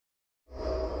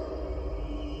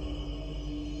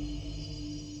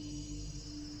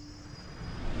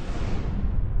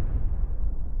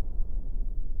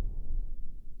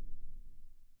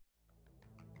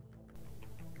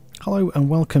Hello and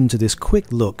welcome to this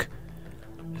quick look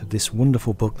at this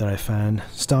wonderful book that I found,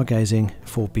 Stargazing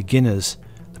for Beginners,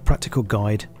 the Practical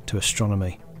Guide to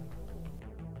Astronomy.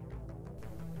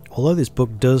 Although this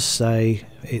book does say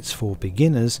it's for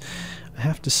beginners, I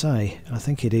have to say I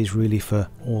think it is really for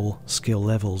all skill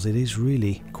levels. It is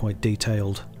really quite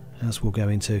detailed, as we'll go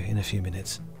into in a few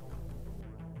minutes.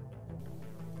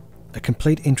 A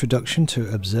complete introduction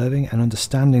to observing and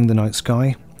understanding the night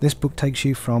sky. This book takes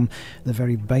you from the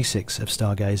very basics of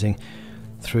stargazing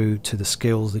through to the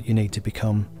skills that you need to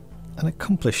become an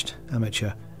accomplished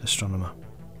amateur astronomer.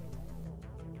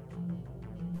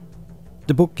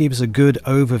 The book gives a good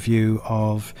overview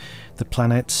of the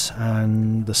planets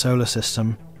and the solar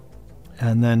system,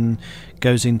 and then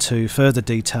goes into further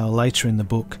detail later in the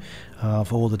book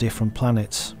of all the different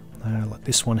planets. Like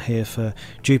this one here for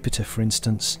Jupiter, for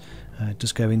instance,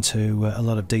 does go into a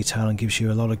lot of detail and gives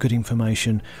you a lot of good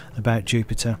information about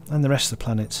Jupiter and the rest of the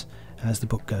planets as the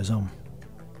book goes on.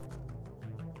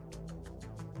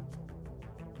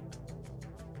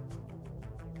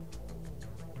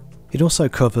 It also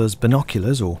covers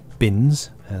binoculars, or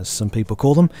bins as some people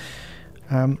call them,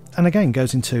 and again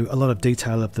goes into a lot of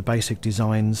detail of the basic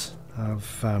designs of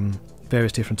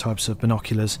various different types of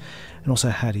binoculars and also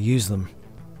how to use them.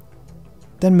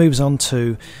 Then moves on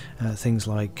to things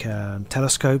like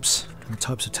telescopes and the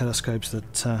types of telescopes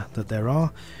that there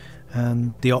are,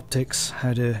 and the optics,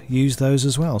 how to use those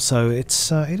as well. So it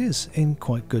is in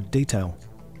quite good detail.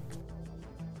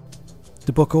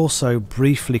 The book also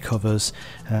briefly covers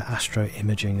astro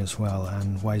imaging as well,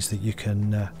 and ways that you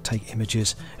can take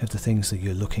images of the things that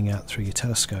you're looking at through your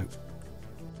telescope.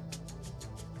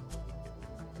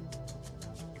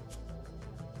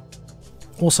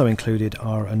 Also included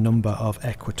are a number of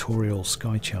equatorial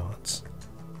sky charts.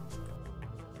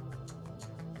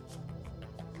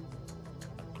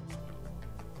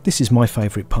 This is my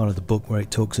favourite part of the book, where it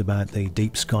talks about the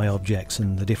deep sky objects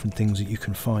and the different things that you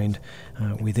can find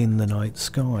within the night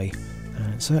sky.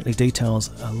 It certainly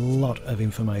details a lot of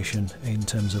information in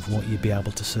terms of what you'd be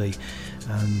able to see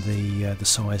and the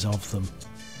size of them.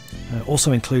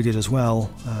 Also included as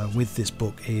well with this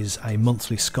book is a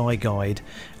monthly sky guide,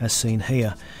 as seen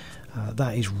here.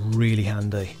 That is really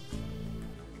handy.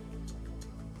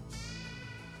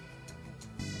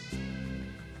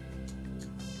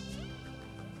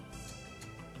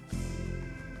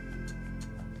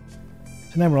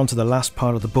 So now we're on to the last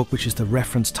part of the book, which is the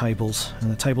reference tables, and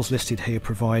the tables listed here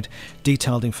provide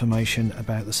detailed information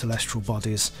about the celestial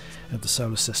bodies of the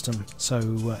solar system.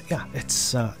 So yeah,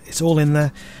 it's all in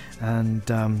there, and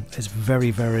it's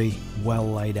very, very well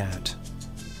laid out.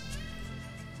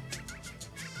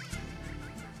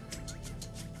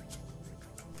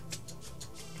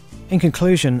 In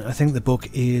conclusion, I think the book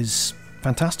is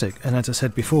fantastic, and as I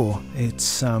said before,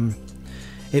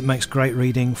 it makes great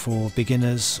reading for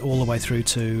beginners all the way through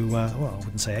to, well, I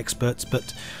wouldn't say experts,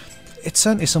 but it's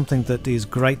certainly something that is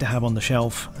great to have on the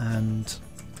shelf and,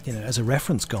 you know, as a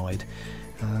reference guide.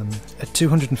 At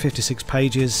 256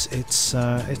 pages, it's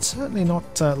certainly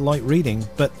not light reading,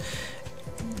 but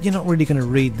you're not really going to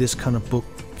read this kind of book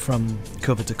from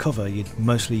cover to cover. You'd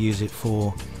mostly use it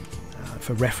for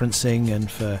referencing and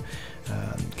for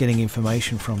getting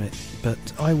information from it. But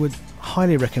I would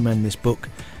highly recommend this book.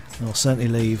 I'll certainly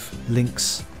leave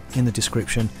links in the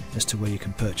description as to where you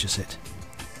can purchase it.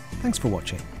 Thanks for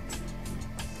watching.